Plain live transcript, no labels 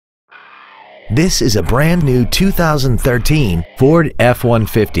This is a brand new 2013 Ford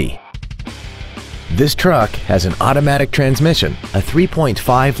F-150. This truck has an automatic transmission, a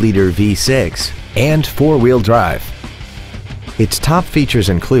 3.5-liter V6, and four-wheel drive. Its top features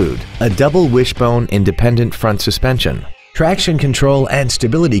include a double wishbone independent front suspension, traction control and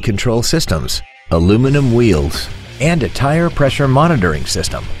stability control systems, aluminum wheels, and a tire pressure monitoring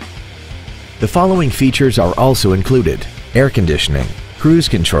system. The following features are also included: air conditioning, cruise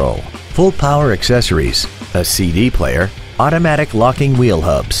control, full power accessories, a CD player, automatic locking wheel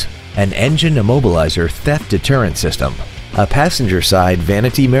hubs, an engine immobilizer theft deterrent system, a passenger side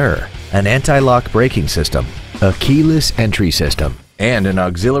vanity mirror, an anti-lock braking system, a keyless entry system, and an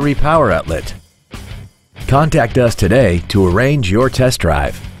auxiliary power outlet. Contact us today to arrange your test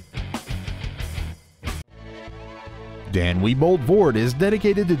drive. Dan Wiebold Ford is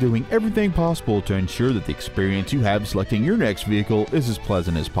dedicated to doing everything possible to ensure that the experience you have selecting your next vehicle is as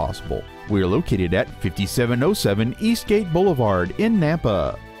pleasant as possible. We are located at 5707 Eastgate Boulevard in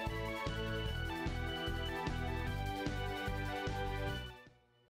Nampa.